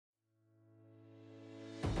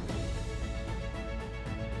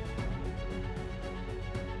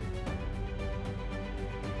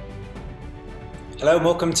Hello and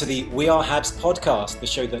welcome to the We Are Habs podcast, the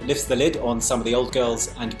show that lifts the lid on some of the old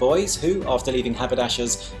girls and boys who, after leaving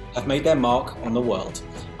Haberdashers, have made their mark on the world.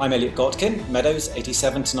 I'm Elliot Gotkin, Meadows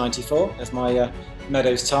 87 to 94 as my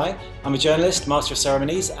Meadows tie. I'm a journalist, master of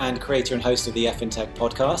ceremonies and creator and host of the F in Tech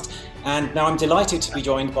podcast. And now I'm delighted to be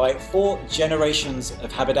joined by 4 generations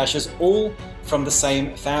of Haberdashers, all from the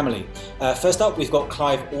same family. First up, we've got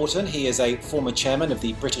Clive Orton. He is a former chairman of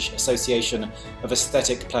the British Association of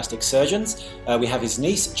Aesthetic Plastic Surgeons. We have his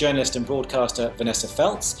niece, journalist and broadcaster Vanessa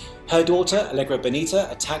Feltz, her daughter, Allegra Benita,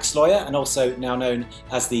 a tax lawyer and also now known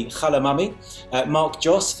as the Chala Mummy, Mark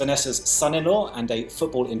Joss, Vanessa's son-in-law and a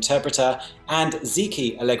football interpreter, and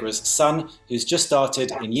Ziki, Allegra's son, who's just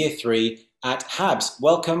started in year 3 at Habs.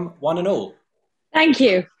 Welcome, one and all. Thank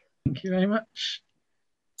you. Thank you very much.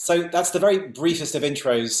 So that's the very briefest of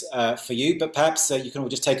intros for you, but perhaps you can all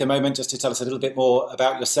just take a moment just to tell us a little bit more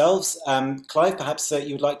about yourselves. Clive, perhaps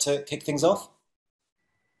you would like to kick things off?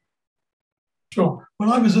 Sure.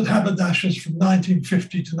 Well, I was at Haberdashers from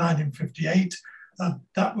 1950 to 1958.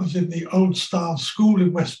 That was in the old style school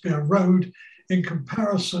in Westbere Road. In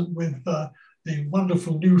comparison with the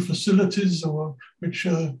wonderful new facilities which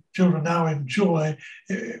children now enjoy,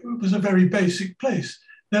 it was a very basic place.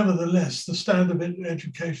 Nevertheless, the standard of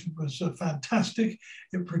education was fantastic.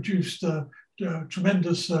 It produced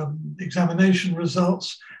tremendous examination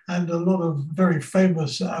results and a lot of very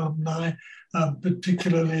famous alumni.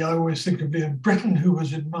 Particularly, I always think of Ian Britton, who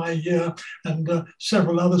was in my year, and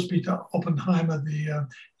several others, Peter Oppenheimer, the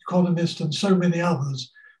economist, and so many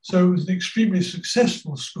others. So it was an extremely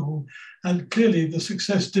successful school, and clearly the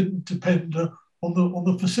success didn't depend on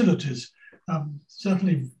the facilities.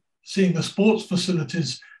 Certainly, seeing the sports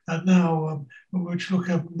facilities now, which look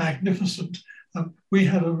magnificent. We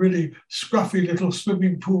had a really scruffy little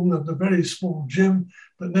swimming pool and a very small gym,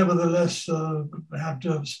 but nevertheless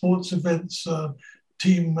had sports events,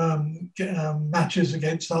 team matches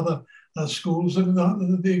against other schools,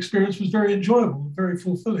 and the experience was very enjoyable, very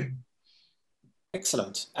fulfilling.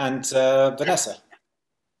 Excellent. And Vanessa?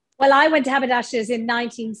 Well, I went to Haberdashers in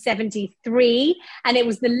 1973, and it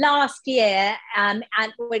was the last year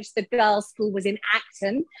at which the girls' school was in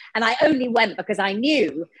Acton. And I only went because I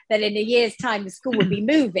knew that in a year's time, the school would be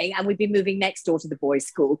moving and we'd be moving next door to the boys'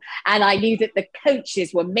 school. And I knew that the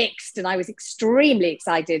coaches were mixed, and I was extremely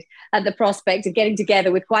excited at the prospect of getting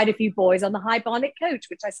together with quite a few boys on the High Barnet coach,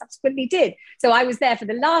 which I subsequently did. So I was there for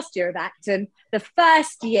the last year of Acton, the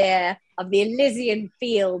first year of the Elysian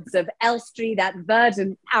fields of Elstree, that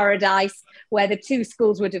verdant paradise where the two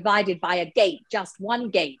schools were divided by a gate, just one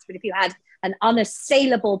gate. But if you had an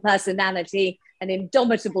unassailable personality, an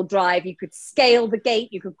indomitable drive, you could scale the gate,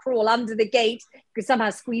 you could crawl under the gate, you could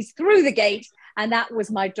somehow squeeze through the gate. And that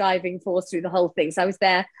was my driving force through the whole thing. So I was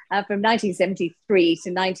there from 1973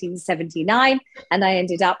 to 1979, and I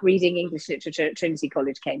ended up reading English literature at Trinity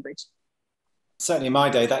College, Cambridge. Certainly in my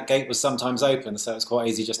day, that gate was sometimes open, so it was quite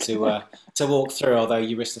easy just to walk through, although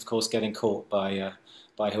you risked, of course, getting caught by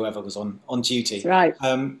whoever was on duty. That's right.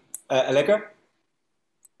 Allegra?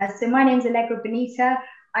 So my name's Allegra Benita.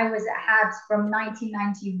 I was at Habs from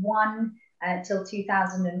 1991 till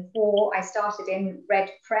 2004. I started in Red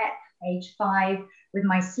Prep, age 5, with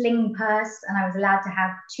my sling purse, and I was allowed to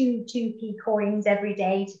have 2p coins every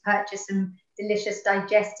day to purchase some delicious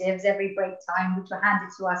digestives every break time, which were handed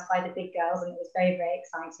to us by the big girls, and it was very, very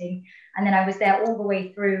exciting. And then I was there all the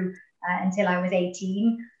way through until I was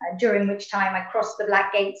 18, during which time I crossed the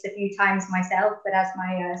black gates a few times myself. But as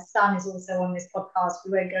my son is also on this podcast,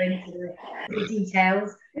 we won't go into the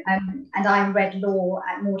details. And I read law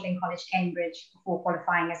at Magdalen College, Cambridge, before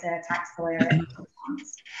qualifying as a tax lawyer at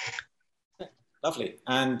France. Lovely.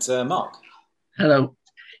 And Mark? Hello.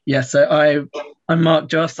 Yeah, so I'm Mark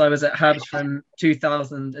Joss. I was at Habs from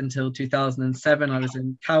 2000 until 2007. I was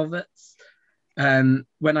in Calvert's.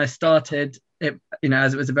 When I started,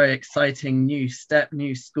 as it was a very exciting new step,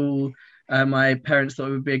 new school, my parents thought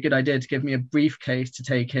it would be a good idea to give me a briefcase to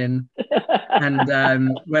take in.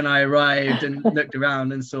 And when I arrived and looked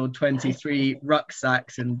around and saw 23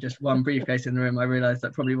 rucksacks and just one briefcase in the room, I realised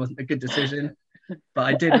that probably wasn't a good decision. But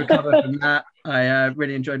I did recover from that. I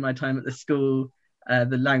really enjoyed my time at the school.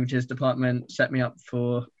 The languages department set me up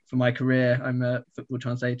for my career. I'm a football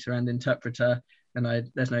translator and interpreter, and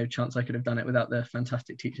there's no chance I could have done it without the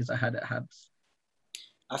fantastic teachers I had at Habs.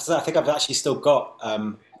 After that, I think I've actually still got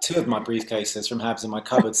 2 of my briefcases from Habs in my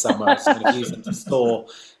cupboard somewhere. So I'm going to use them to store,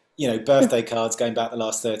 birthday cards going back the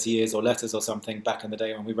last 30 years, or letters or something back in the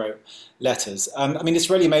day when we wrote letters. It's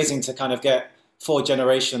really amazing to kind of get 4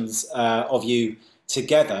 generations of you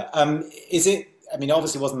together. Is it I mean,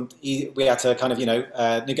 obviously wasn't easy. We had to kind of,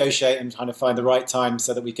 negotiate and kind of find the right time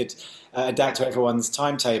so that we could adapt to everyone's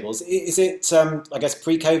timetables. Is it, I guess,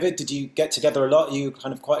 pre-COVID, did you get together a lot? Are you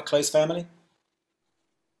kind of quite a close family?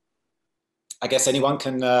 I guess anyone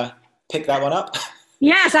can pick that one up.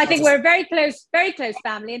 Yes, I think we're a very close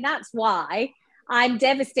family, and that's why I'm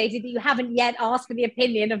devastated that you haven't yet asked for the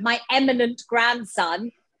opinion of my eminent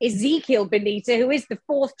grandson, Ezekiel Benita, who is the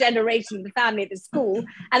fourth generation of the family at the school.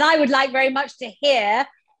 And I would like very much to hear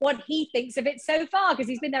what he thinks of it so far, because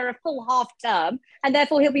he's been there a full half term, and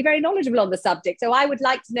therefore he'll be very knowledgeable on the subject. So I would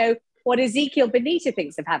like to know what Ezekiel Benita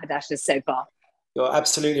thinks of haberdashers so far. You're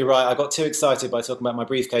absolutely right. I got too excited by talking about my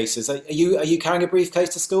briefcases. Are you carrying a briefcase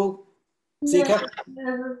to school, Zika?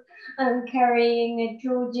 No, I'm carrying a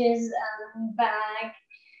George's bag,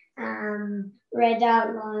 red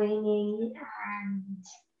outlining, and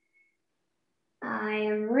I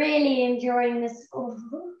am really enjoying the school.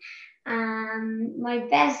 My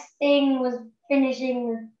best thing was finishing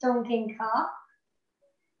the Donkin Cup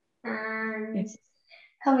and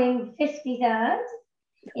coming 53rd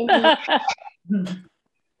in the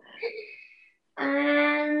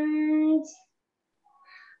and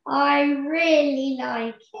I really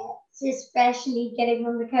like it, especially getting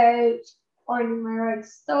on the coach, finding my right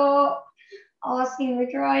stop, asking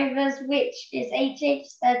the drivers which is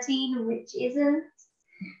HH13 and which isn't,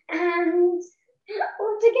 and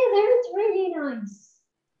altogether it's really nice.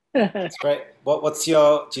 That's great. What's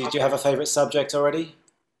your? Do you have a favourite subject already?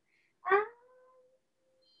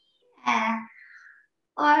 Yeah,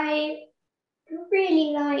 I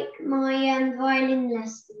really like my violin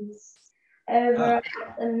lessons over at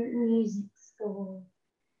the music school,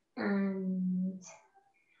 and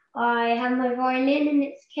I have my violin in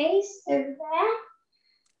its case over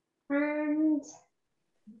there, and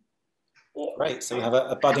great. So we have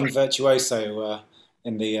a budding virtuoso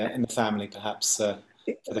in the family, perhaps for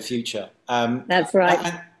the future. That's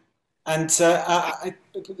right.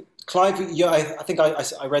 Clive, I think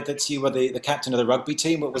I read that you were the captain of the rugby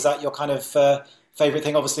team. Was that your kind of favourite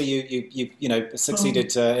thing? Obviously, you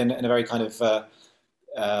succeeded in a very kind of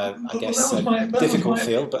difficult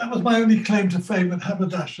field. But that was my only claim to fame at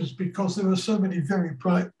haberdashers, because there were so many very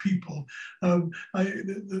bright people.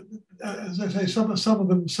 As I say, some of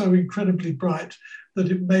them so incredibly bright that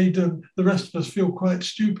it made the rest of us feel quite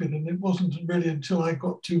stupid. And it wasn't really until I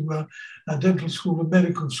got to dental school and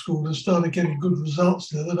medical school and started getting good results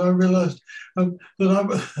there that I realised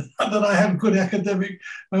that I had good academic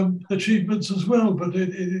achievements as well, but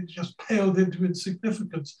it just paled into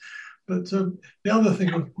insignificance. But the other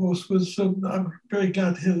thing, of course, was I'm very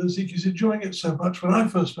glad to hear that Zeke's enjoying it so much. When I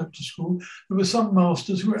first went to school, there were some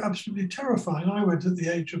masters who were absolutely terrifying. I went at the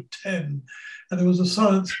age of 10, and there was a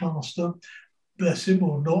science master, bless him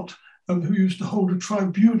or not, who used to hold a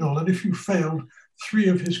tribunal. And if you failed 3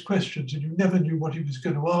 of his questions and you never knew what he was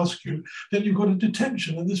going to ask you, then you got a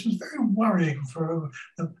detention. And this was very worrying for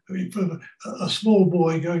a small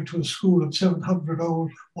boy going to a school of 700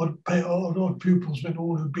 odd pupils when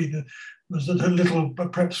all had been was at a little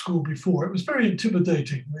prep school before. It was very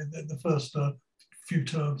intimidating in the first few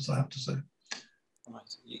terms, I have to say.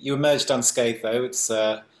 Right. You emerged unscathed, though. It's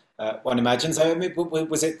one imagines. I mean,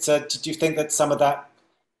 was it? Did you think that some of that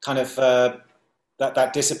kind of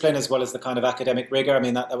that discipline, as well as the kind of academic rigor, I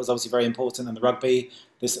mean, that was obviously very important, and the rugby,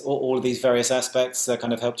 all of these various aspects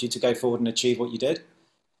kind of helped you to go forward and achieve what you did?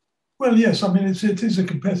 Well, yes. I mean, it is a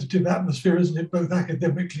competitive atmosphere, isn't it? Both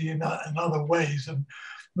academically and in other ways, and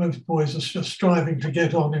most boys are just striving to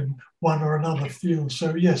get on in one or another field.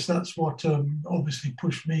 So yes, that's what obviously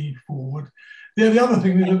pushed me forward. The other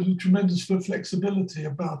thing, there was a tremendous flexibility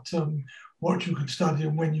about what you could study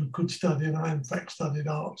and when you could study. And I, in fact, studied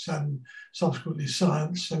arts and subsequently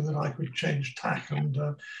science, so that I could change tack and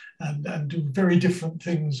do very different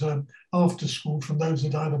things after school from those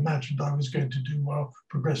that I'd imagined I was going to do while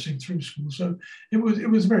progressing through school. So it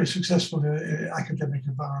was a very successful academic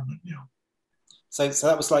environment. Yeah. So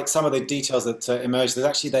that was like some of the details that emerged.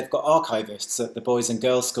 They've got archivists at the boys and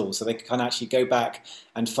girls school, so they can actually go back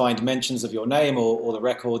and find mentions of your name or the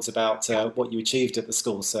records about what you achieved at the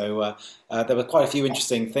school. So there were quite a few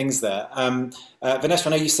interesting things there. Vanessa,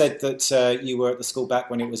 I know you said that you were at the school back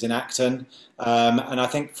when it was in Acton, and I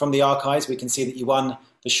think from the archives we can see that you won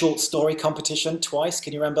the short story competition twice.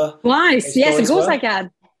 Can you remember? Twice, yes, of course I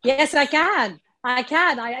can. Yes, I can. I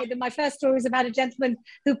can. My first story was about a gentleman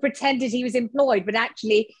who pretended he was employed, but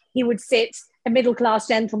actually he would sit, a middle-class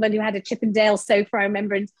gentleman who had a Chippendale sofa, I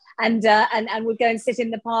remember, and would go and sit in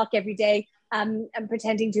the park every day and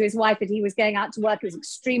pretending to his wife that he was going out to work. It was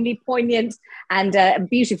extremely poignant and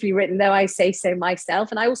beautifully written, though I say so myself.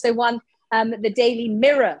 And I also won the Daily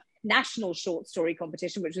Mirror national short story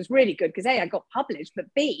competition, which was really good because A, I got published, but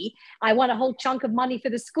B, I won a whole chunk of money for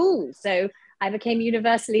the school. So I became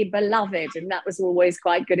universally beloved, and that was always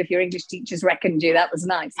quite good. If your English teachers reckoned you, that was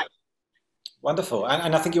nice. Wonderful.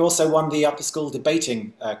 And I think you also won the upper school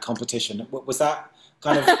debating competition. Was that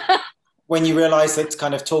kind of when you realised that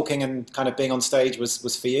kind of talking and kind of being on stage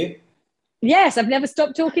was for you? Yes, I've never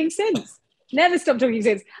stopped talking since. Never stopped talking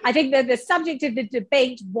since. I think that the subject of the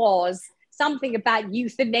debate was something about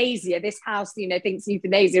euthanasia. This house, thinks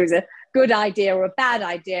euthanasia is a good idea or a bad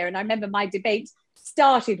idea. And I remember my debate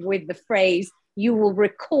started with the phrase, "You will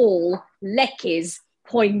recall Lecky's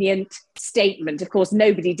poignant statement." Of course,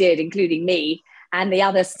 nobody did, including me. And the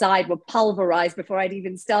other side were pulverized before I'd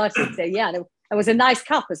even started. So yeah, there was a nice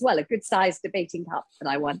cup as well, a good sized debating cup that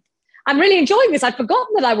I won. I'm really enjoying this. I'd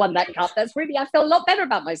forgotten that I won that cup. I feel a lot better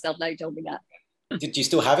about myself now you told me that. Did you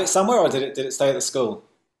still have it somewhere, or did it stay at the school?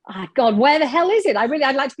 Oh, God, where the hell is it?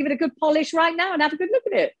 I'd like to give it a good polish right now and have a good look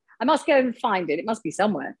at it. I must go and find it. It must be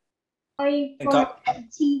somewhere. I got a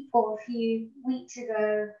teapot a few weeks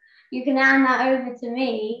ago. You can hand that over to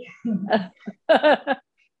me.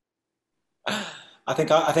 I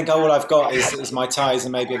think all I've got is my ties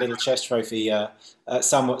and maybe a little chess trophy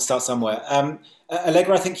somewhere.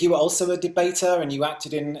 Allegra, I think you were also a debater and you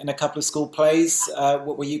acted in a couple of school plays.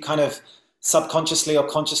 Were you kind of subconsciously or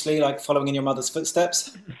consciously like following in your mother's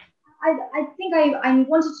footsteps? I think I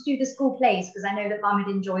wanted to do the school plays because I know that Mum had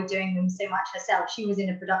enjoyed doing them so much herself. She was in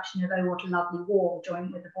a production of Oh What a Lovely War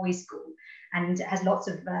joint with the boys' school and has lots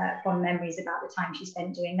of fond memories about the time she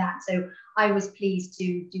spent doing that. So I was pleased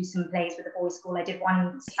to do some plays with the boys' school. I did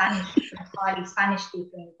one Spanish, entirely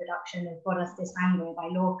Spanish-speaking production of Bodas de Sangre by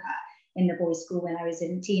Lorca in the boys' school when I was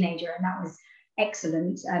a teenager, and that was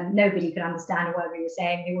excellent. Nobody could understand a word we were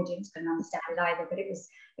saying. The audience couldn't understand it either, but it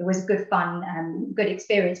was good fun, good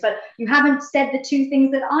experience. But you haven't said the two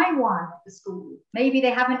things that I won at the school. Maybe they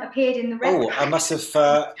haven't appeared in the record. Oh, I must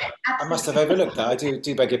have overlooked that. I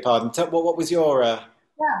do beg your pardon. What was your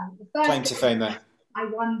claim to fame there? I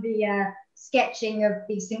won the sketching of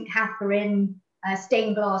the St. Catherine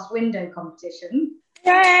stained glass window competition.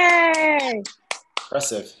 Yay!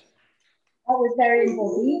 Impressive. That was very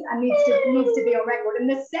important and needs to be on record. And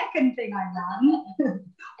the second thing I done,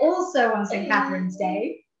 also on St. Catherine's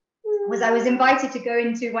Day, was I was invited to go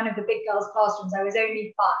into one of the big girls' classrooms. I was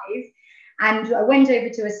only 5, and I went over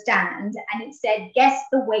to a stand and it said, "Guess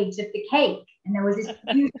the weight of the cake." And there was this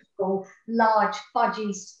beautiful, large, fudgy,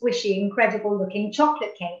 squishy, incredible looking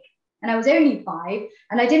chocolate cake. And I was only 5,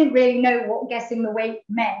 and I didn't really know what guessing the weight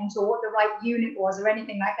meant or what the right unit was or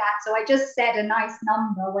anything like that. So I just said a nice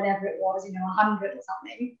number, whatever it was, 100 or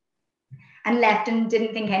something, and left and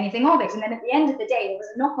didn't think anything of it. And then at the end of the day, there was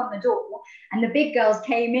a knock on the door, and the big girls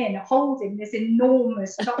came in holding this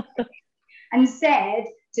enormous chocolate cake and said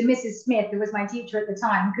to Mrs. Smith, who was my teacher at the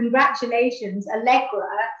time, "Congratulations, Allegra,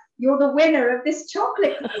 you're the winner of this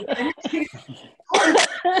chocolate cake."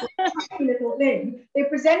 Little thing. They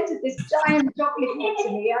presented this giant chocolate cake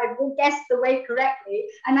to me. I guessed the weight correctly,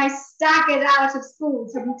 and I staggered out of school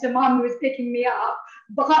to Mum, who was picking me up.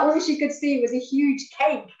 But all she could see was a huge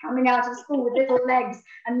cake coming out of school with little legs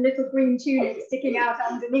and little green tunic sticking out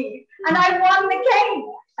underneath. And I won the cake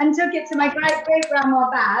and took it to my great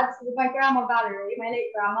grandma Babs with my grandma Valerie, my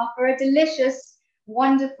late grandma, for a delicious,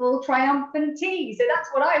 wonderful, triumphant tea. So that's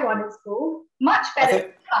what I won at school. Much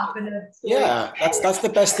better than a school. Yeah, that's the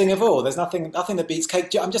best thing of all. There's nothing that beats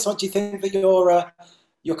cake. I'm just. What do you think that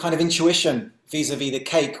your kind of intuition vis-a-vis the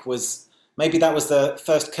cake was? Maybe that was the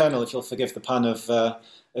first kernel, if you'll forgive the pun, of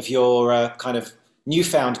your kind of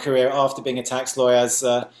newfound career after being a tax lawyer as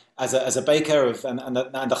a baker and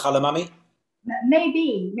a challah mummy.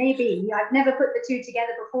 Maybe. I've never put the two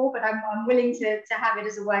together before, but I'm willing to have it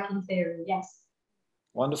as a working theory. Yes.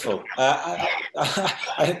 Wonderful.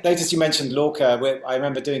 I noticed you mentioned Lorca. I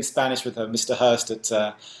remember doing Spanish with Mr. Hurst at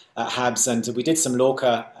Habs, and we did some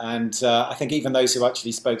Lorca, and I think even those who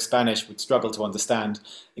actually spoke Spanish would struggle to understand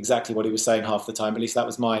exactly what he was saying half the time. At least that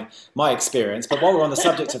was my experience. But while we're on the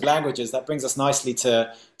subject of languages, that brings us nicely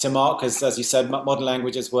to Mark, because as you said, modern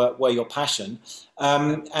languages were your passion,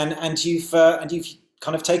 and you've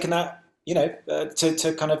kind of taken that,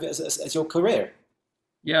 to kind of as your career.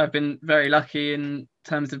 Yeah, I've been very lucky in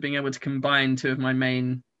terms of being able to combine two of my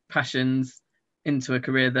main passions into a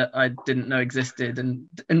career that I didn't know existed.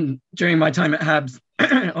 And during my time at Habs,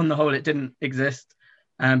 on the whole, it didn't exist.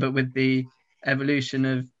 But with the evolution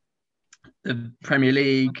of the Premier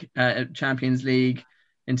League, Champions League,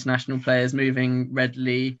 international players moving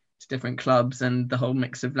readily to different clubs, and the whole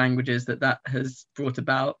mix of languages that has brought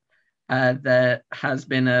about, there has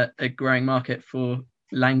been a growing market for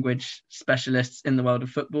language specialists in the world of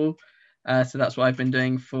football. So that's what I've been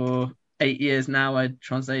doing for 8 years now. I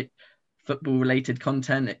translate football related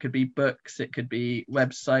content. It could be books, it could be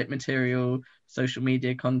website material, social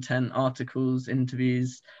media content, articles,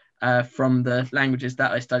 interviews, from the languages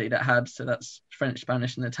that I studied at HABS. So that's French,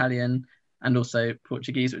 Spanish and Italian, and also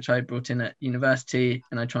Portuguese, which I brought in at university,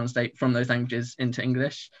 and I translate from those languages into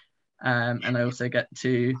English. And I also get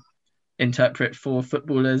to interpret for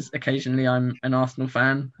footballers. Occasionally I'm an Arsenal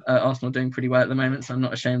fan. Arsenal doing pretty well at the moment, so I'm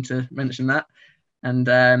not ashamed to mention that. And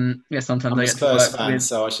sometimes I'm I a get Spurs to work fan, with...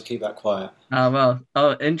 so I should keep that quiet.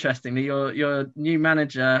 Interestingly, your new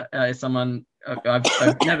manager is someone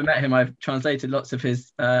I've never met him. I've translated lots of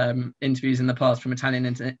his interviews in the past from Italian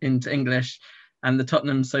into English. And the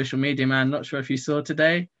Tottenham social media man, not sure if you saw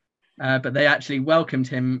today, but they actually welcomed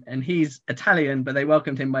him, and he's Italian, but they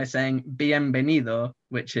welcomed him by saying bienvenido,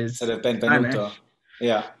 which is instead of benvenuto. Spanish,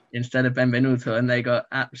 Yeah. instead of benvenuto, and they got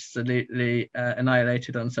absolutely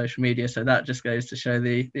annihilated on social media. So that just goes to show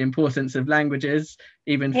the importance of languages,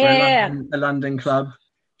 even for a London club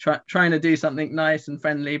trying to do something nice and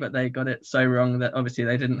friendly, but they got it so wrong that obviously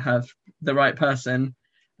they didn't have the right person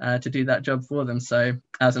to do that job for them. So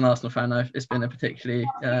as an Arsenal fan, it's been a particularly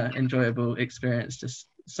enjoyable experience just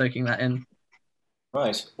soaking that in.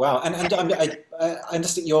 Right. Wow. And I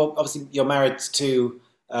understand you're married to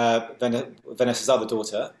Vanessa's other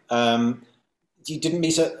daughter. You didn't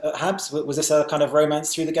meet at HABS? Was this a kind of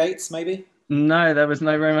romance through the gates, maybe? No, there was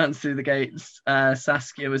no romance through the gates.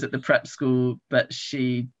 Saskia was at the prep school, but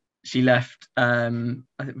she left. I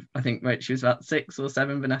think she was about 6 or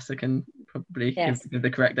 7. Vanessa can probably give the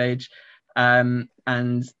correct age. And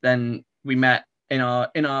then we met in our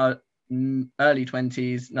early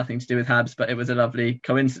 20s, nothing to do with HABS, but it was a lovely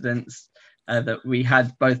coincidence that we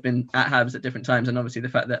had both been at HABS at different times, and obviously the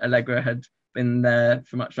fact that Allegra had been there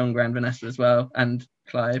for much longer, and Vanessa as well, and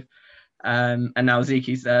Clive. And now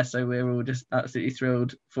Zeke's there, so we're all just absolutely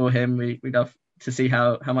thrilled for him. We love to see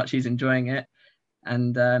how much he's enjoying it,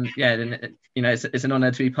 and it's an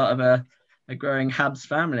honour to be part of a growing HABS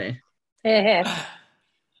family. Yeah.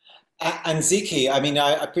 And Zeke, I mean,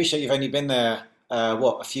 I appreciate you've only been there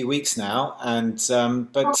a few weeks now, and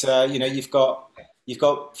but you've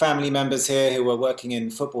got family members here who are working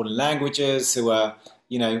in football and languages, who are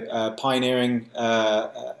pioneering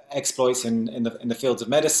exploits in the fields of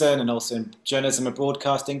medicine and also in journalism and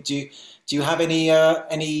broadcasting. Do you have any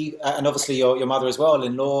and obviously your mother as well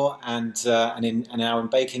in law and now in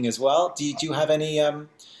baking as well. Do you have any?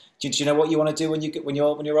 Do you know what you want to do when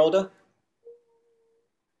you're older?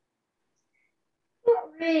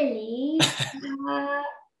 Not really.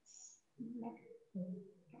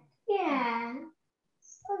 Yeah,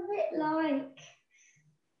 it's a bit like.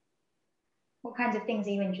 What kinds of things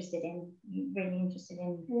are you interested in? You really interested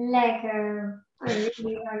in Lego. I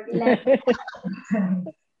really like Lego.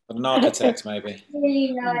 An architect, maybe. I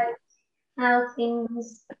really like how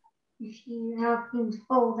things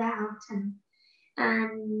fold out and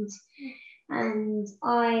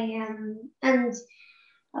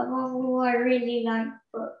above all, I really like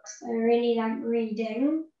books. I really like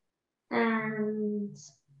reading, and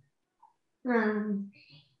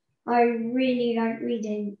I really like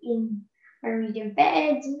reading I read in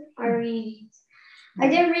bed. I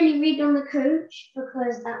don't really read on the couch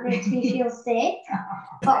because that makes me feel sick.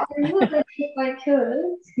 But I would if I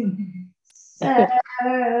could. So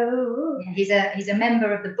he's a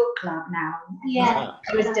member of the book club now. Yeah.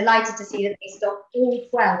 I was delighted to see that they stopped all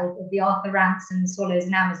 12 of the Arthur Ranson Swallows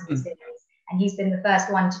and Amazon series, and he's been the first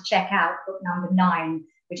one to check out book number 9,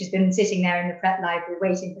 which has been sitting there in the prep library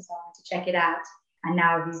waiting for someone to check it out. And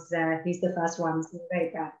now he's the first one, so we're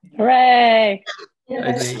very proud. Hooray!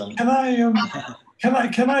 Excellent. Can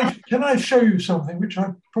I show you something which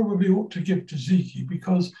I probably ought to give to Zeke,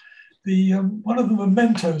 because the one of the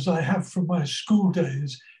mementos I have from my school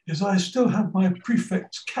days is I still have my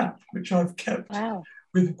prefect's cap, which I've kept. Wow.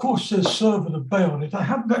 With, of course, says serve and obey on it. I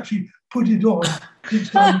haven't actually put it on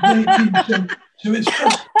since I was 18, so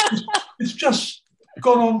it's just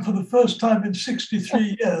gone on for the first time in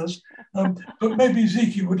 63 years. But maybe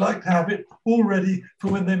Zeke would like to have it all ready for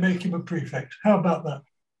when they make him a prefect. How about that?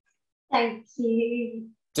 Thank you.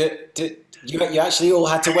 Did you actually all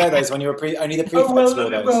had to wear those when you were only the prefects wore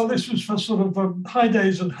those? Well, this was for sort of high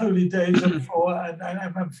days and holy days and for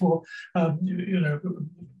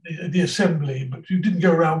the assembly, but you didn't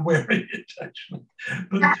go around wearing it actually.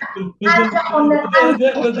 But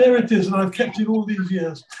there it is, and I've kept it all these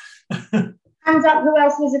years. Hands up, who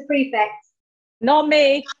else was a prefect? Not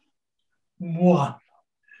me. Moi.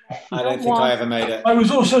 I don't think I ever made it. I was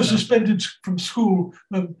also suspended from school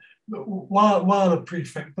while a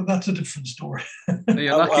prefect, but that's a different story.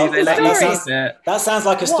 You're lucky they let you keep it. That sounds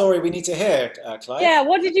like a story we need to hear, Clive. Yeah,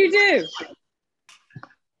 what did you do?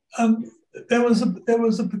 There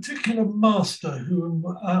was a particular master whom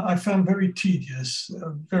I found very tedious,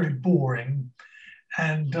 very boring,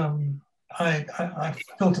 and I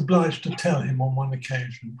felt obliged to tell him on one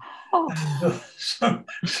occasion. Oh. And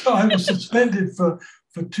so I was suspended for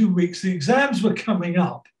 2 weeks. The exams were coming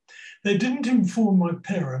up. They didn't inform my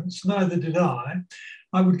parents, neither did I.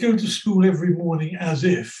 I would go to school every morning as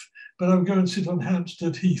if, but I would go and sit on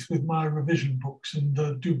Hampstead Heath with my revision books and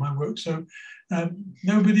do my work. So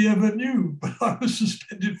nobody ever knew, but I was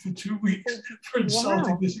suspended for 2 weeks for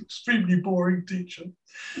insulting this extremely boring teacher.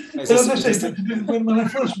 But as I say, when I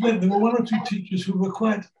first went, there were one or two teachers who were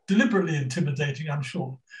quite deliberately intimidating, I'm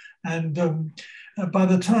sure. And by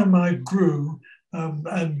the time I grew,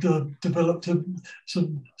 and developed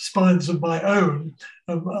some spines of my own,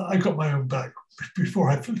 I got my own back before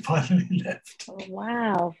I finally left. Oh,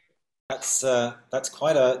 wow. That's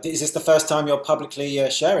quite a. Is this the first time you're publicly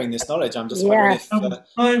sharing this knowledge? I'm just wondering if.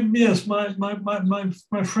 Yes, my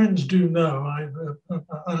friends do know.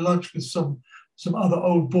 I lunch with some other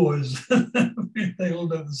old boys. They all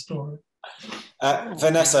know the story.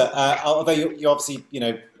 Vanessa, although you obviously,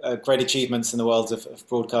 great achievements in the worlds of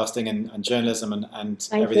broadcasting and journalism and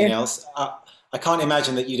everything else. I can't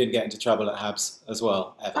imagine that you didn't get into trouble at Habs as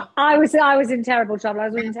well, ever. I was in terrible trouble. I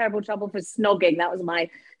was in terrible trouble for snogging. That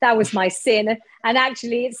was my sin, and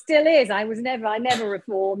actually, it still is. I never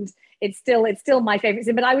reformed. It's still my favourite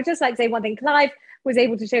sin. But I would just like to say one thing. Clive was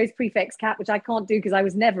able to show his prefect's cap, which I can't do because I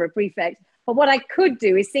was never a prefect. But what I could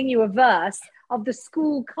do is sing you a verse of the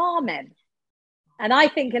school Carmen. And I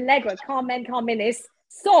think Allegra, Carmen Carmenis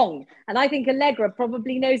song. And I think Allegra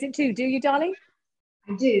probably knows it too. Do you, darling?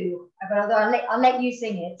 I do, but I'll let you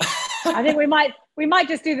sing it. I think we might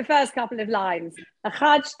just do the first couple of lines.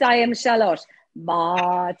 Achad Dayim Shalosh.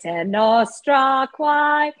 Mater nostra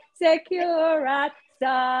quae securat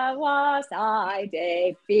savas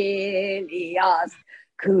aide filias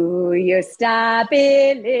cuius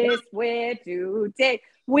stabilis virtute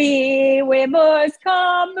vivimus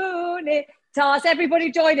communitas.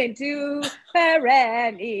 Everybody join in. To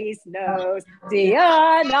perennis nos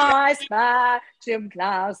dianis factum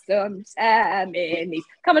clausum terminis.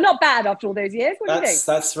 Come on, not bad after all those years. What do you think?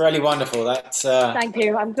 That's really wonderful. Thank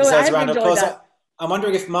you. I'm glad I have enjoyed that. I'm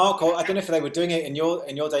wondering if Mark, or I don't know if they were doing it in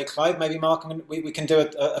your day, Clive. Maybe Mark, we can do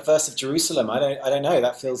a verse of Jerusalem. I don't know.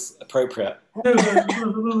 That feels appropriate.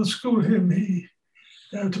 Another school hymn. He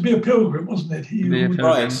to be a pilgrim, wasn't it? He who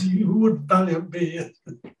would valiant be.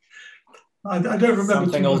 I don't remember.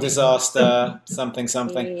 Something all disaster, something.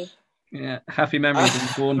 Yeah, happy memories in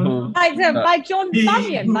Cornwall. By John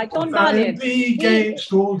Bunyan. By John Bunyan. Be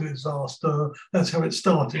against all disaster. That's how it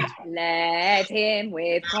started. Let him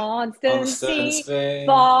with constancy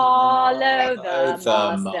follow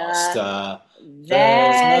the master.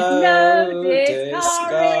 There's no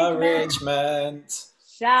discouragement.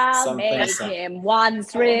 Shall make him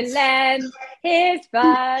once relent his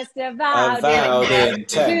first avowed intent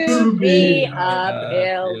to be a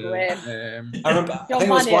pilgrim. I remember. I think it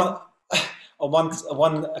was on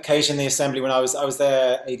one occasion in the assembly when I was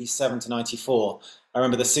there, 87 to 94. I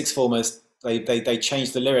remember the sixth formers. They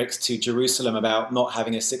changed the lyrics to Jerusalem about not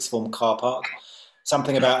having a sixth form car park.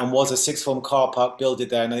 Something about, and was a sixth form car park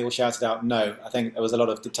builded there, and they all shouted out no. I think there was a lot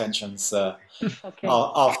of detentions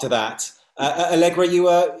after that. Allegra, you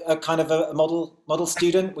were a kind of a model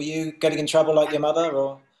student. Were you getting in trouble like your mother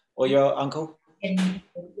or your uncle?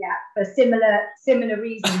 Yeah, for similar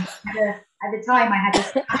reasons. At the time, I had a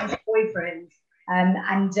Spanish boyfriend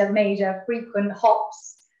and made frequent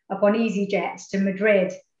hops upon EasyJet to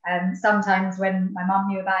Madrid. Sometimes when my mum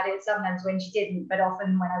knew about it, sometimes when she didn't, but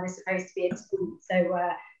often when I was supposed to be at school. So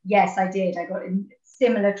yes, I did. I got in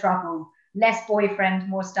similar trouble. Less boyfriend,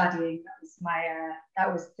 more studying.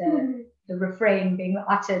 That was the refrain being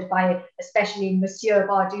uttered by especially Monsieur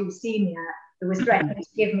Bardou Senior, who was threatening to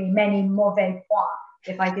give me many mauvais points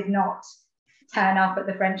if I did not turn up at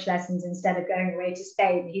the French lessons instead of going away to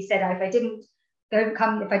Spain. He said if I didn't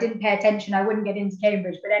pay attention, I wouldn't get into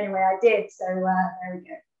Cambridge. But anyway, I did. So there we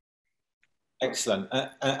go. Excellent.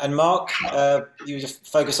 And Mark, you just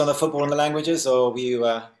focused on the football and the languages, or were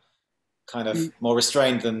you kind of more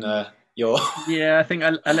restrained than your? Yeah, I think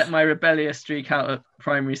I let my rebellious streak out at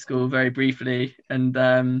primary school very briefly, and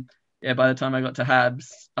by the time I got to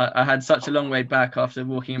Habs, I had such a long way back after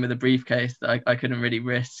walking in with a briefcase that I couldn't really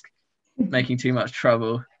risk making too much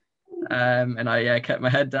trouble, and I kept my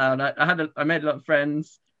head down. I made a lot of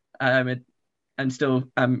friends, and still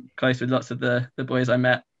am close with lots of the boys I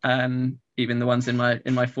met, even the ones in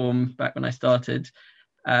my form back when I started.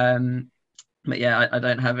 But yeah, I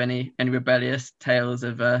don't have any rebellious tales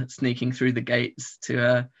of sneaking through the gates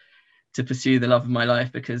to pursue the love of my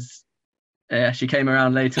life, because she came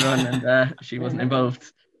around later on and she wasn't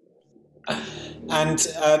involved. And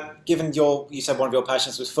given you said one of your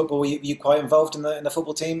passions was football, were you quite involved in the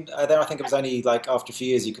football team there? I think it was only like after a few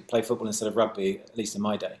years you could play football instead of rugby, at least in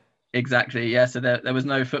my day. Exactly, yeah. So there was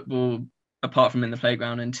no football apart from in the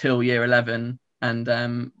playground until year 11.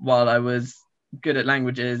 And while I was good at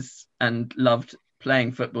languages and loved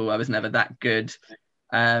playing football, I was never that good.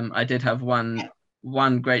 I did have one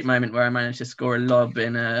great moment where I managed to score a lob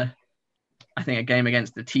in I think a game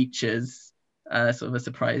against the teachers, sort of a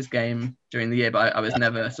surprise game during the year, but I was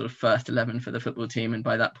never sort of first 11 for the football team. And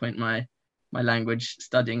by that point, my language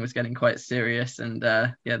studying was getting quite serious. And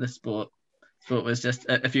yeah, the sport was just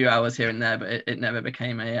a few hours here and there, but it never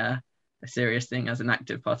became a serious thing as an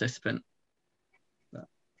active participant.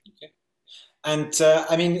 Okay. And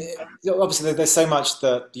I mean, obviously there's so much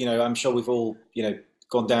that, I'm sure we've all,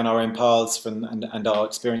 gone down our own paths and our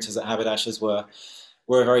experiences at Haberdashers were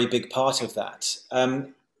a very big part of that.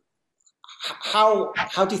 How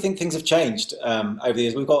do you think things have changed over the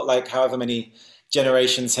years? We've got like however many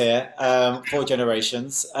generations here, 4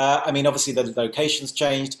 generations. I mean, obviously the location's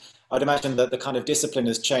changed. I'd imagine that the kind of discipline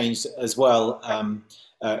has changed as well,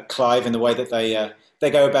 Clive, in the way that they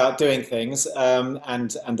go about doing things,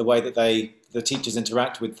 and the way that the teachers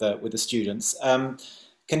interact with the students.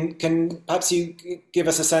 Can perhaps you give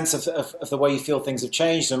us a sense of the way you feel things have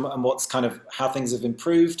changed and what's kind of how things have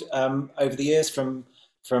improved over the years from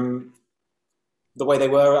the way they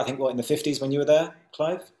were, I think, in the 50s when you were there,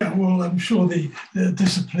 Clive? Yeah, well, I'm sure the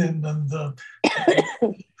discipline and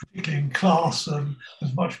particularly in class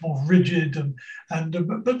was much more rigid,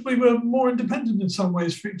 but we were more independent in some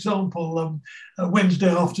ways. For example,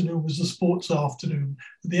 Wednesday afternoon was the sports afternoon.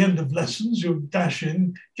 At the end of lessons, you'd dash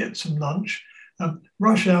in, get some lunch,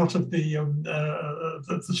 rush out of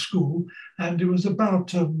the school, and it was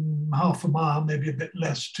about half a mile, maybe a bit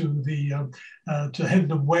less, to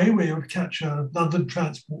Headnam Way, where you would catch a London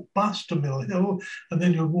Transport bus to Mill Hill, and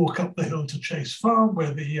then you'd walk up the hill to Chase Farm,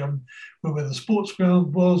 where the sports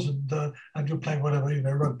ground was, and you'd play whatever,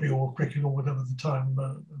 rugby or cricket or whatever the time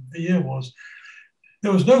of the year was.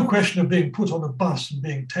 There was no question of being put on a bus and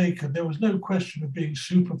being taken. There was no question of being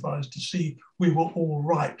supervised to see we were all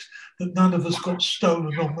right, that none of us got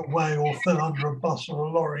stolen on the way or fell under a bus or a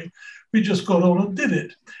lorry. We just got on and did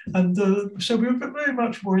it. And so we were very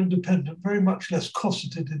much more independent, very much less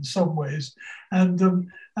cosseted in some ways. And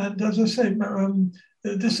as I say,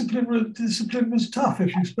 discipline was tough.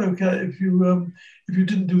 If you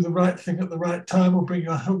didn't do the right thing at the right time or bring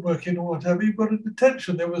your homework in or whatever, you got a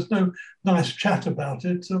detention. There was no nice chat about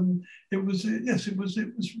it. It was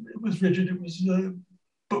rigid. It was,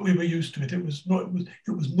 but we were used to it. It was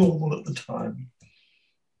normal at the time.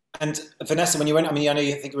 And Vanessa, when you went, I mean, I know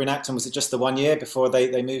you think you were in Acton. Was it just the 1 year before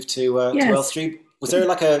they moved to Yes. Elstree? Was there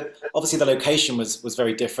obviously the location was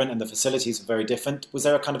very different and the facilities were very different. Was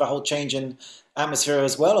there a kind of a whole change in atmosphere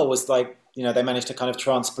as well, or was they managed to kind of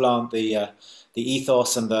transplant the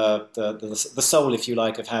ethos and the soul, if you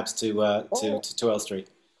like, of Habs to Elstree?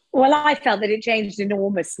 Well, I felt that it changed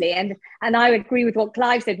enormously, and I agree with what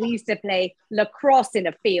Clive said. We used to play lacrosse in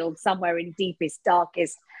a field somewhere in deepest,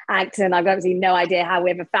 darkest Acton. I've absolutely no idea how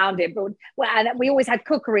we ever found it, but and we always had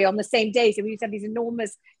cookery on the same day, so we used to have these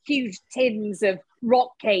enormous, huge tins of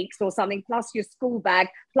rock cakes or something, plus your school bag,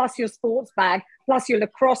 plus your sports bag, plus your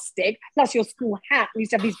lacrosse stick, plus your school hat. We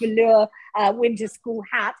used to have these velour winter school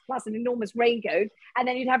hats, plus an enormous raincoat, and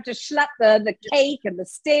then you'd have to schlep the cake and the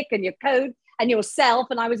stick and your coat and yourself,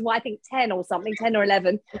 and I was, I think 10 or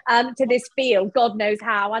 11, to this field, God knows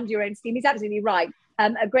how, under your own steam. He's absolutely right.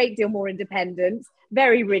 A great deal more independence,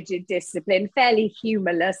 very rigid discipline, fairly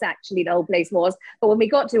humorless, actually, the whole place was. But when we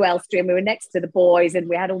got to Elstree and we were next to the boys and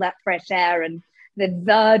we had all that fresh air and the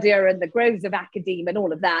verdure and the groves of academe and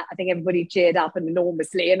all of that, I think everybody cheered up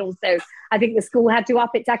enormously. And also, I think the school had to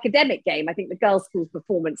up its academic game. I think the girls' school's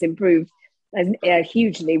performance improved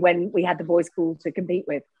hugely when we had the boys' school to compete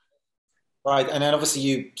with. Right, and then obviously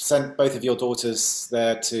you sent both of your daughters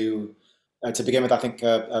there to begin with. I think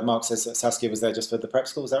Mark says that Saskia was there just for the prep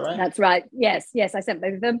school. Is that right? That's right. Yes, I sent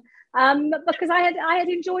both of them because I had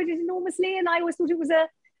enjoyed it enormously, and I always thought it was a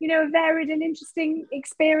varied and interesting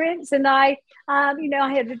experience. And I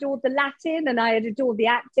had adored the Latin, and I had adored the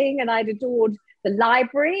acting, and I had adored the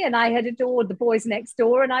library, and I had adored the boys next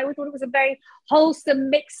door, and I thought it was a very wholesome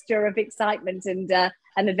mixture of excitement and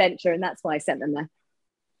adventure, and that's why I sent them there.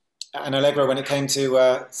 And Allegra, when it came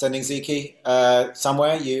to sending Ziki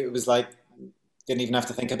somewhere, it was like, didn't even have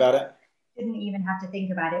to think about it? didn't even have to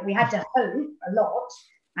think about it. We had to hope a lot,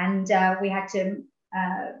 and we had to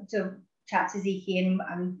chat to Zeke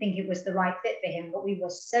and think it was the right fit for him. But we were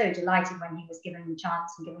so delighted when he was given the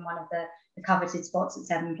chance and given one of the coveted spots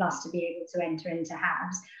at 7+ to be able to enter into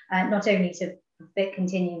Habs, not only to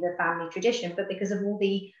continue the family tradition, but because of all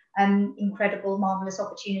the incredible, marvellous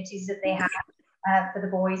opportunities that they have for the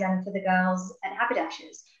boys and for the girls at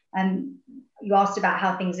Haberdashers. You asked about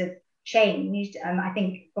how things have changed. I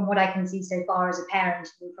think from what I can see so far as a parent,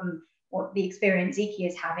 and from what the experience Zeke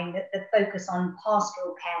is having, that the focus on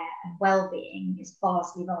pastoral care and well-being is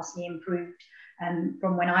vastly improved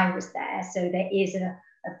from when I was there. So there is a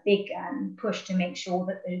big push to make sure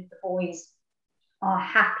that the boys are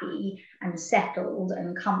happy and settled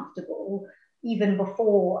and comfortable even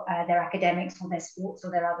before their academics or their sports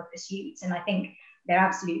or their other pursuits. And I think they're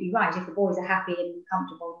absolutely right. If the boys are happy and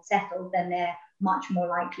comfortable and settled, then they're much more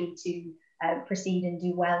likely to proceed and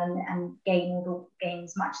do well and gain all the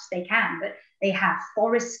gains as much as they can. But they have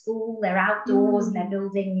forest school, they're outdoors, and they're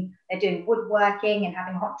doing woodworking and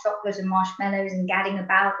having hot chocolate and marshmallows and gadding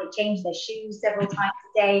about. They change their shoes several times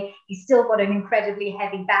a day. He's still got an incredibly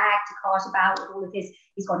heavy bag to cart about with all of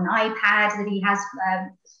he's got an iPad that he has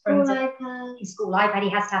his school iPad. He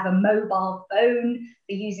has to have a mobile phone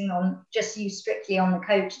for using just used strictly on the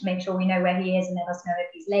coach to make sure we know where he is and let us know if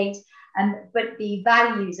he's late. But the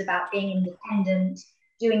values about being independent,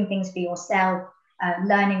 doing things for yourself,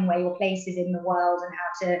 learning where your place is in the world and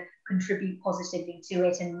how to contribute positively to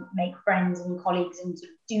it and make friends and colleagues and to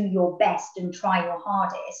do your best and try your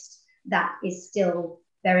hardest, that is still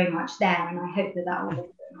very much there. And I hope that will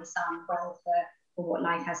put the son well for what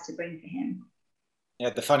life has to bring for him. Yeah,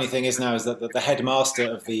 the funny thing is now is that the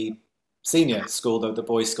headmaster of the senior school, the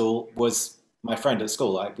boys' school, was my friend at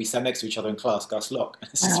school. We sat next to each other in class, Gus Locke.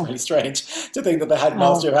 It's just really strange to think that the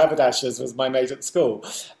headmaster of Haberdashers was my mate at school.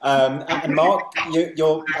 And Mark,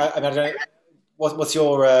 you're I don't know, what's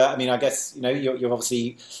your? I guess you're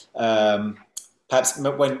obviously perhaps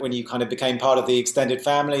when you kind of became part of the extended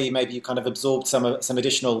family, maybe you kind of absorbed some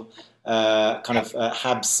additional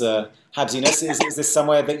Habsiness. Is this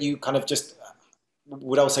somewhere that you kind of just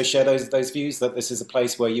would also share those views, that this is a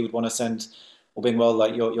place where you would want to send, all being well,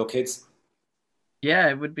 like your kids? Yeah,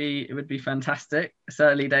 it would be fantastic. It's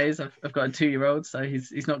early days. I've got a 2-year-old, so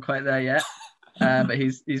he's not quite there yet, but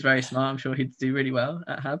he's very smart. I'm sure he'd do really well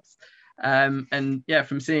at Habs. And yeah,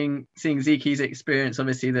 from seeing Zeke's experience,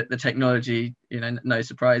 obviously the technology, no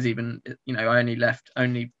surprise. Even I only left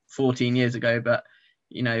 14 years ago, but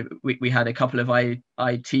we had a couple of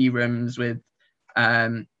IT rooms with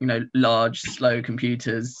large, slow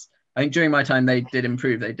computers. I think during my time they did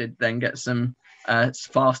improve. They did then get some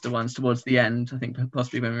faster ones towards the end, I think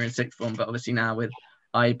possibly when we were in 6th form, but obviously now with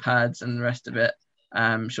iPads and the rest of it,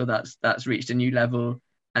 I'm sure that's reached a new level.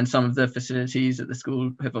 And some of the facilities at the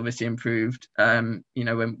school have obviously improved. When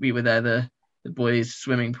we were there, the boys'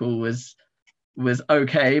 swimming pool was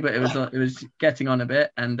okay, but it was getting on a bit.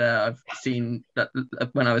 And I've seen that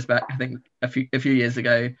when I was back, I think a few years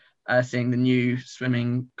ago, seeing the new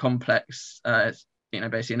swimming complex.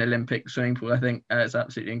 Basically an Olympic swimming pool. I think it's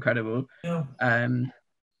absolutely incredible. Yeah.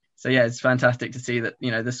 So yeah, it's fantastic to see that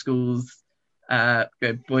the schools,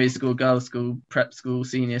 boys' school, girls' school, prep school,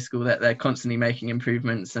 senior school, that they're constantly making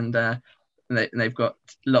improvements, and they've got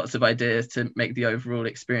lots of ideas to make the overall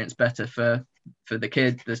experience better for the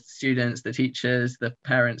kids, the students, the teachers, the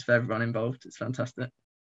parents, for everyone involved. It's fantastic.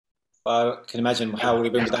 Well, I can imagine how would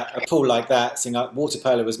have been with a pool like that. Seeing water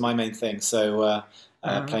polo was my main thing, so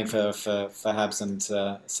playing for Habs, and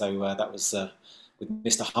so that was with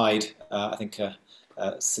Mr. Hyde. I think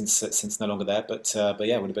since no longer there, but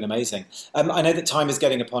yeah, it would have been amazing. I know that time is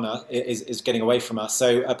getting upon us, is getting away from us.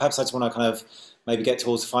 So perhaps I just want to kind of maybe get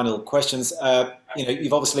towards the final questions.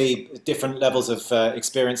 You've obviously different levels of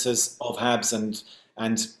experiences of Habs, and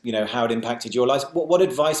how it impacted your lives. What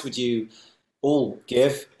advice would you all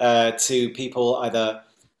give to people either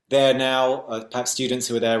there now, perhaps students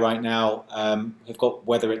who are there right now, who've got,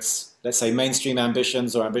 whether it's, let's say, mainstream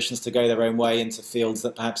ambitions or ambitions to go their own way into fields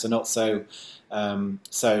that perhaps are not so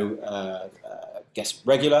guess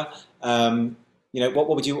regular.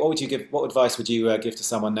 What advice would you give to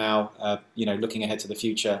someone now, looking ahead to the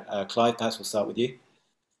future? Clive, perhaps we'll start with you.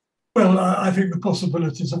 Well, I think the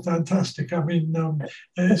possibilities are fantastic. I mean,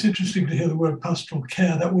 it's interesting to hear the word pastoral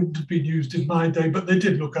care. That wouldn't have been used in my day, but they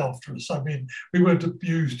did look after us. I mean, we weren't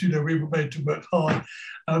abused, we were made to work hard.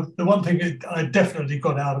 The one thing I definitely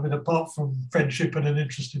got out of it, apart from friendship and an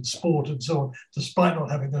interest in sport and so on, despite not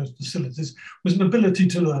having those facilities, was an ability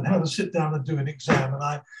to learn how to sit down and do an exam. And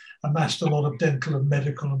amassed a lot of dental and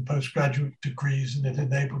medical and postgraduate degrees, and it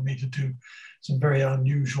enabled me to do some very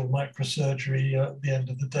unusual microsurgery at the end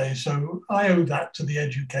of the day. So I owe that to the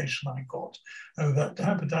education I got, I owe that to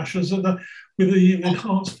Haberdashers. And with the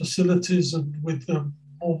enhanced facilities and with the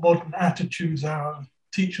more modern attitudes, our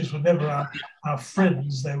teachers were never our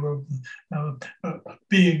friends. They were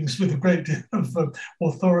beings with a great deal of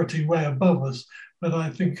authority way above us. But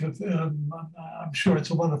I think I'm sure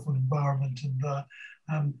it's a wonderful environment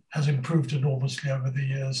and has improved enormously over the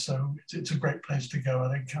years. So it's a great place to go.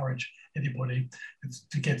 I'd encourage anybody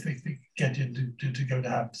to get into to go to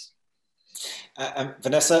Habs.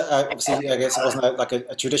 Vanessa, obviously, I guess it wasn't like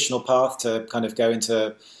a traditional path to kind of go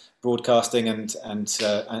into broadcasting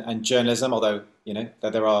and journalism, although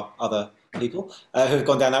there are other people who have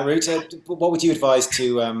gone down that route. What would you advise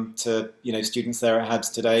to students there at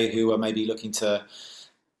Habs today who are maybe looking to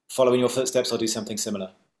follow in your footsteps or do something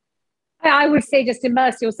similar? I would say just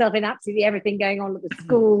immerse yourself in absolutely everything going on at the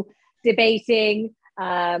school, debating,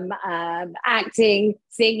 acting,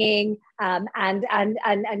 singing, and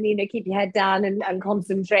keep your head down and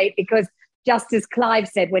concentrate, because just as Clive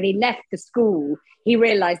said, when he left the school, he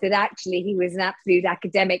realised that actually he was an absolute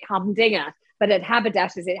academic humdinger. But at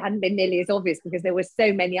Haberdashers, it hadn't been nearly as obvious because there were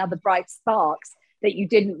so many other bright sparks that you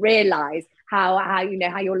didn't realise how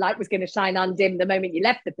your light was going to shine undimmed the moment you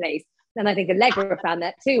left the place. And I think Allegra found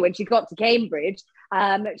that too. When she got to Cambridge,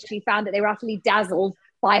 she found that they were utterly dazzled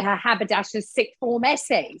by her Haberdashers sixth form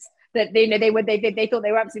essays. That they thought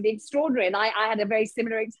they were absolutely extraordinary, and I had a very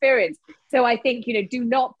similar experience. So I think do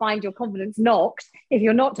not find your confidence knocked if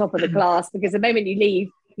you're not top of the class, because the moment you leave,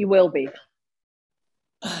 you will be.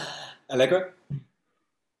 Allegra?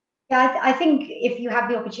 Yeah, I think if you have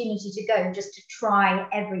the opportunity to go, just to try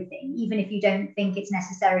everything, even if you don't think it's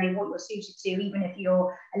necessarily what you're suited to, even if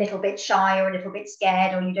you're a little bit shy or a little bit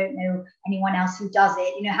scared or you don't know anyone else who does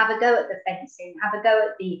it, have a go at the fencing, have a go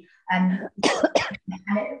at the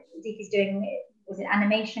Zeke's doing, was it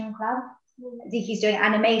animation club? Zeke's doing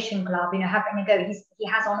animation club, having a go. He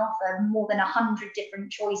has on offer more than 100 different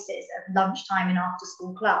choices of lunchtime and after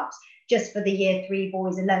school clubs just for the year 3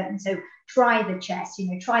 boys alone. So try the chess,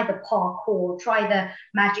 try the parkour, try the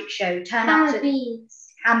magic show, turn up to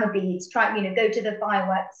hammer beads, try, go to the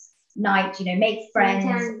fireworks night, make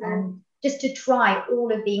friends, and just to try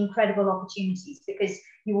all of the incredible opportunities, because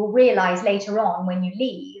you will realize later on when you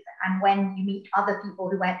leave and when you meet other people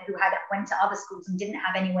who went to other schools and didn't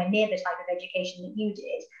have anywhere near the type of education that you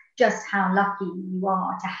did, just how lucky you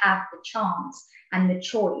are to have the chance and the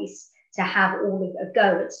choice to have all of a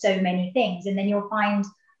go at so many things. And then you'll find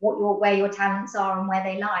where your talents are and where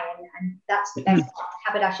they lie. And that's the best part.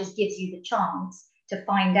 Haberdashers gives you the chance to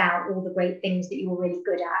find out all the great things that you're really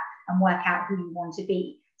good at and work out who you want to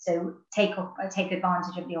be. So take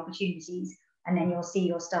advantage of the opportunities, and then you'll see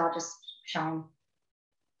your star just shine.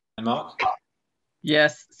 And Mark?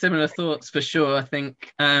 Yes, similar thoughts for sure. I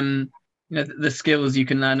think the skills you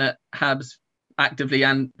can learn at Habs actively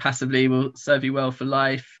and passively will serve you well for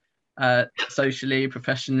life, socially,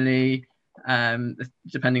 professionally,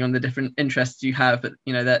 depending on the different interests you have. But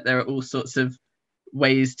there are all sorts of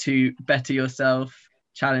ways to better yourself,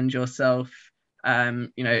 challenge yourself.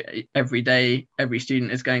 Every day, every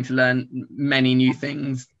student is going to learn many new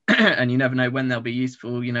things, and you never know when they'll be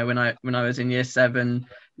useful. When I was in year 7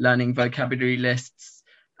 learning vocabulary lists,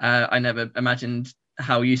 I never imagined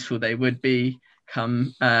how useful they would be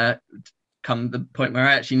come the point where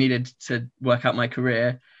I actually needed to work out my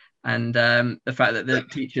career. And the fact that the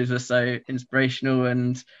teachers were so inspirational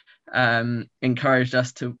and encouraged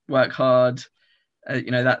us to work hard,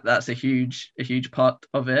 that's a huge part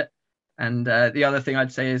of it. And the other thing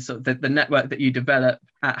I'd say is sort of the network that you develop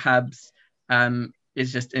at Habs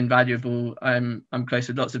is just invaluable. I'm close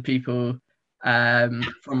with lots of people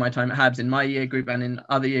from my time at Habs in my year group and in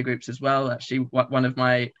other year groups as well. Actually, one of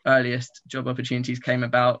my earliest job opportunities came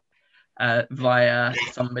about via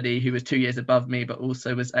somebody who was 2 years above me, but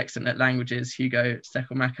also was excellent at languages, Hugo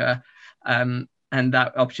Stekelmacher. And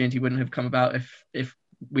that opportunity wouldn't have come about if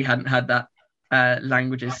we hadn't had that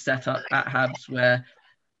languages set up at Habs, where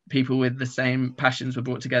people with the same passions were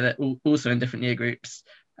brought together, also in different year groups.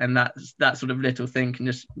 And that sort of little thing can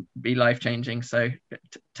just be life-changing. So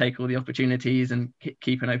take all the opportunities and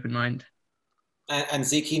keep an open mind. And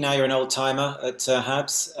Zeke, now you're an old-timer at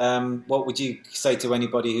Habs. What would you say to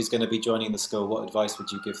anybody who's going to be joining the school? What advice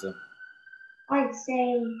would you give them? I'd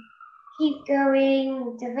say keep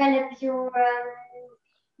going, develop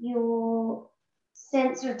your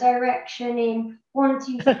sense of direction in 1,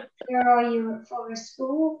 2, 3, where are you at Forest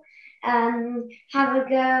School. Have a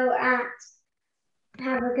go at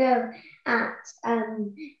have a go at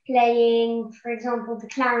playing, for example, the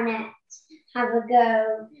clarinet, have a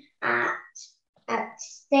go at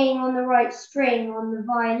staying on the right string on the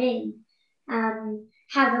violin,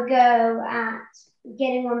 have a go at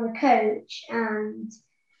getting on the coach and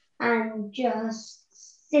just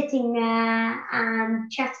sitting there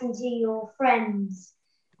and chatting to your friends.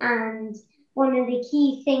 And one of the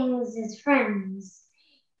key things is friends.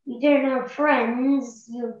 You don't have friends,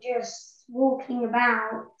 you're just walking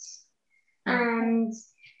about. And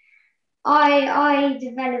I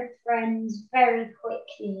developed friends very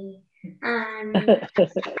quickly, and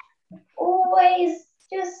always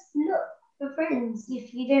just look for friends.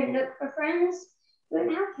 If you don't look for friends, you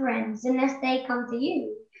won't have friends unless they come to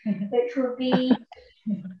you, which would be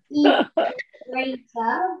even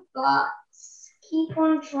greater. But keep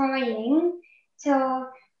on trying to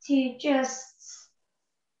just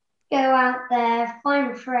go out there,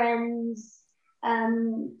 find friends,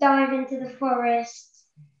 dive into the forest,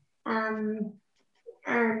 and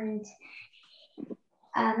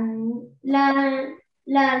learn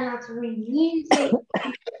how to read music,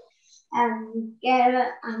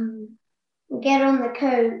 get on the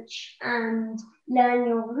coach and learn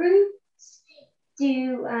your roots,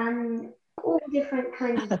 do all different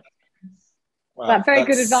kinds of things. Wow, Very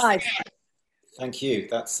good advice. Thank you.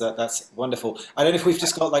 That's wonderful. I don't know if we've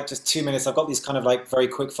just got like just 2 minutes. I've got these kind of like very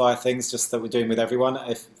quick fire things just that we're doing with everyone.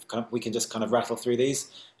 If we can just kind of rattle through these,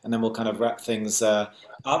 and then we'll kind of wrap things up.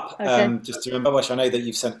 Okay. Just to remember, which I know that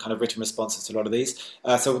you've sent kind of written responses to a lot of these.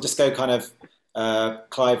 So we'll just go kind of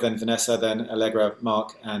Clive, then Vanessa, then Allegra,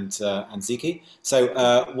 Mark, and Ziki.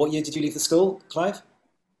 So what year did you leave the school, Clive?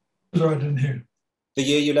 Sorry, I didn't hear. The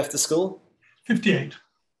year you left the school? 58.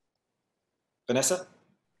 Vanessa?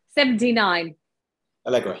 79.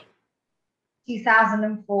 Allegra?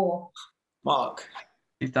 2004. Mark?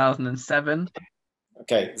 2007.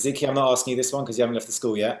 Okay, Ziki, I'm not asking you this one because you haven't left the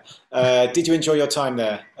school yet. Did you enjoy your time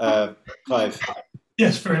there, Clive?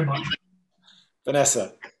 Yes, very much.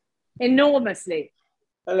 Vanessa? Enormously.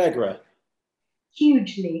 Allegra?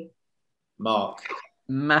 Hugely. Mark?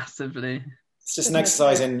 Massively. It's just an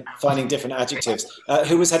exercise in finding different adjectives.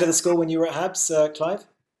 Who was head of the school when you were at Habs, Clive?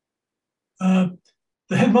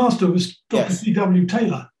 The headmaster was Dr. Yes. C.W.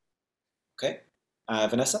 Taylor. Okay.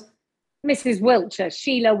 Vanessa? Mrs. Wiltshire,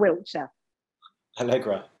 Sheila Wiltshire.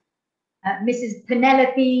 Allegra? Mrs.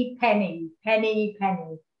 Penelope Penny. Penny.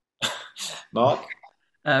 Mark?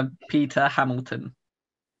 Peter Hamilton.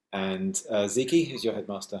 And Ziki, who's your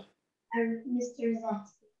headmaster? Mr.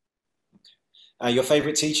 Zetsky. Your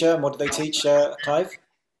favourite teacher, and what did they teach, Clive?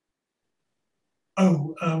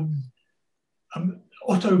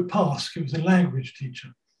 Otto Pask, who was a language teacher.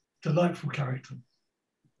 Delightful character.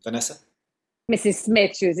 Vanessa? Mrs.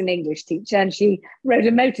 Smith, she was an English teacher and she rode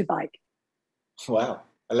a motorbike. Wow.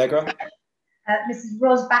 Allegra? Mrs.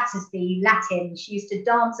 Ros Battersby, Latin. She used to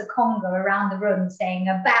dance a conga around the room saying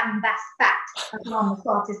a bam, bas, bat, on the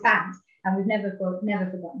smartest band. And we've never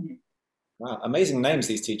forgotten it. Wow, amazing names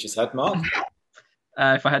these teachers had. Mark?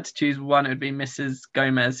 If I had to choose one, it would be Mrs.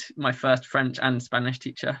 Gomez, my first French and Spanish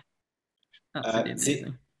teacher. Absolutely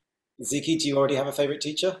amazing. Ziki, do you already have a favourite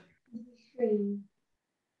teacher? Green,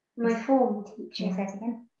 my form teacher. Say it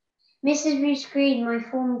again. Mrs. Reese Green, my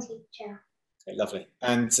form teacher. Okay, lovely.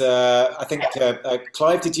 And I think,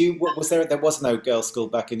 Clive, did you, there was no girls' school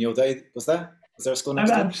back in your day, was there? Was there a school next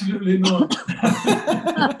door? Absolutely not.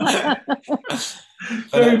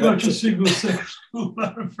 Very much a single-sex school,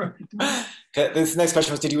 I'm afraid. Okay, this next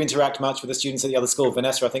question was, did you interact much with the students at the other school?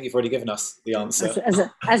 Vanessa, I think you've already given us the answer.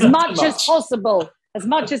 As much as possible. As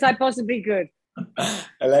much as I possibly could.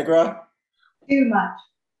 Allegra? Too much.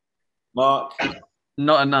 Mark?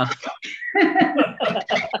 Not enough.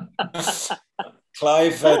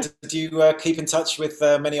 Clive, did you keep in touch with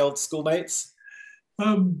many old schoolmates?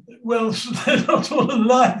 Well, they're not all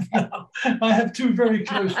alive now. I have two very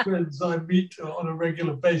close friends I meet on a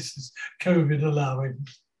regular basis, COVID allowing.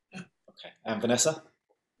 Okay, and Vanessa?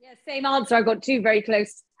 Yeah, same answer. I've got two very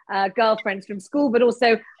close girlfriends from school, but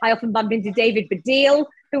also I often bump into David Baddiel,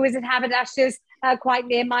 who was at Haberdashers quite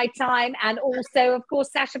near my time, and also, of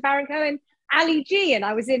course, Sacha Baron Cohen, Ali G. And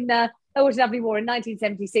I was in Always Lovely War in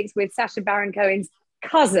 1976 with Sacha Baron Cohen's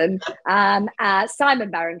cousin, Simon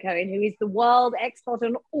Baron Cohen, who is the world expert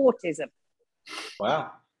on autism.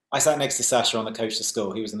 Wow. I sat next to Sacha on the coach to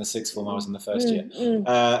school. He was in the sixth form, I was in the first year.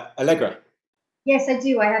 Allegra? Yes, I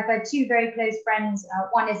do. I have two very close friends.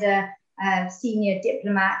 One is a senior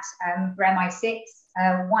diplomat for MI6.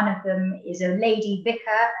 One of them is a lady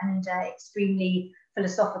vicar and extremely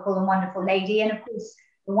philosophical and wonderful lady. And of course,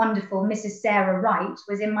 the wonderful Mrs. Sarah Wright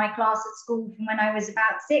was in my class at school from when I was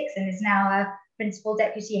about 6 and is now a principal,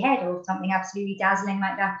 deputy head, or something absolutely dazzling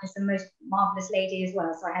like that. She's the most marvellous lady as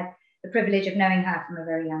well. So I had the privilege of knowing her from a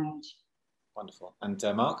very young age. Wonderful. And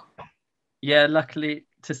Mark? Yeah, luckily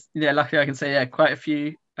I can say quite a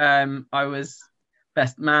few. I was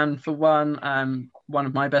best man for one. One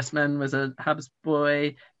of my best men was a Habs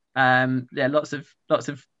boy. Lots of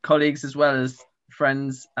colleagues as well as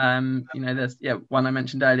friends. There's one I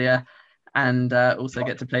mentioned earlier, and also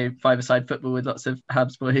get to play five-a-side football with lots of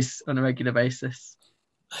Habs boys on a regular basis.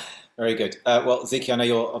 Very good. Well, Ziki, I know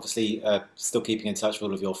you're obviously still keeping in touch with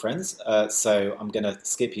all of your friends, so I'm going to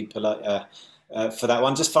skip you for that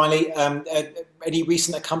one. Just finally, any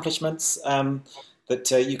recent accomplishments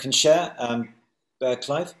that you can share,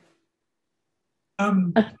 Clive?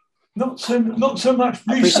 Not so much. I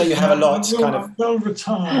appreciate you have a lot. I'm well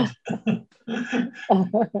retired.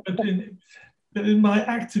 But in my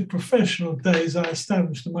active professional days, I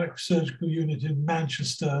established a microsurgical unit in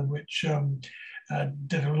Manchester, which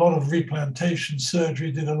did a lot of replantation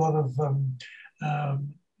surgery, did a lot of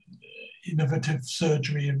innovative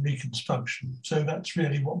surgery and reconstruction. So that's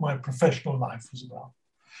really what my professional life was about.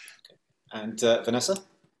 And Vanessa?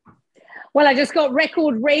 Well, I just got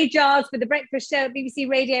record radars for the breakfast show at BBC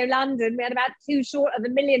Radio London. We had about 2 short of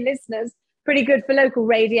 1 million listeners. Pretty good for local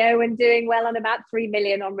radio, and doing well on about 3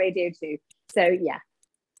 million on Radio 2. So, yeah.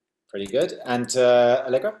 Pretty good. And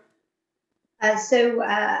Allegra? After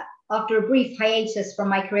a brief hiatus from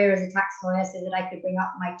my career as a tax lawyer so that I could bring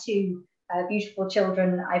up my 2 beautiful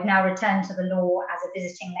children, I've now returned to the law as a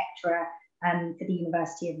visiting lecturer for the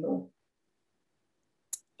University of Law.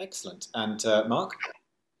 Excellent. And Mark?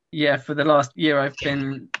 Yeah, for the last year, I've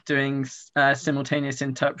been doing simultaneous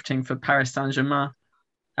interpreting for Paris Saint-Germain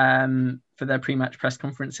for their pre-match press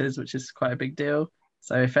conferences, which is quite a big deal.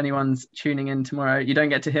 So if anyone's tuning in tomorrow, you don't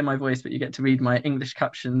get to hear my voice, but you get to read my English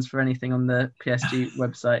captions for anything on the PSG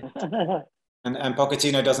website. And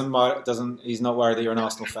Pochettino doesn't he's not worried that you're an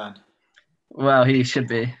Arsenal fan? Well, he should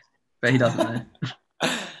be, but he doesn't know.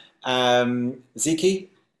 Ziki,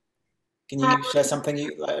 can you share something,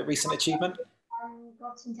 like a recent achievement?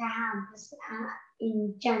 Got into Habs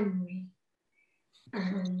in January.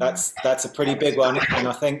 That's a pretty big one, and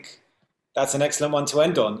I think that's an excellent one to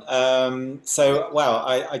end on. I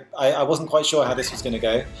wasn't quite sure how this was going to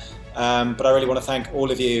go, but I really want to thank all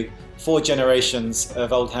of you, 4 generations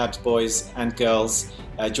of old Habs boys and girls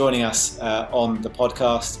joining us on the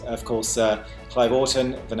podcast. Of course, Clive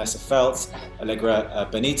Orton, Vanessa Felt, Allegra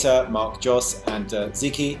Benita, Mark Joss, and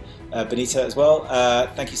Ziki Benita as well.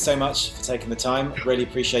 Thank you so much for taking the time. Really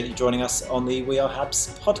appreciate you joining us on the We Are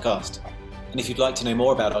Habs podcast. And if you'd like to know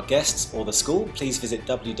more about our guests or the school, please visit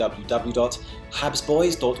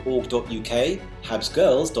www.habsboys.org.uk,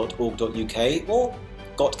 habsgirls.org.uk, or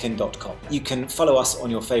gotkin.com. You can follow us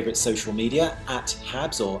on your favourite social media at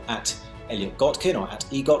Habs or at Elliot Gotkin or at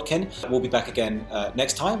eGotkin. We'll be back again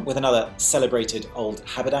next time with another celebrated old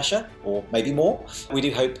haberdasher, or maybe more. We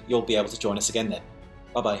do hope you'll be able to join us again then.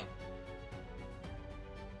 Bye-bye.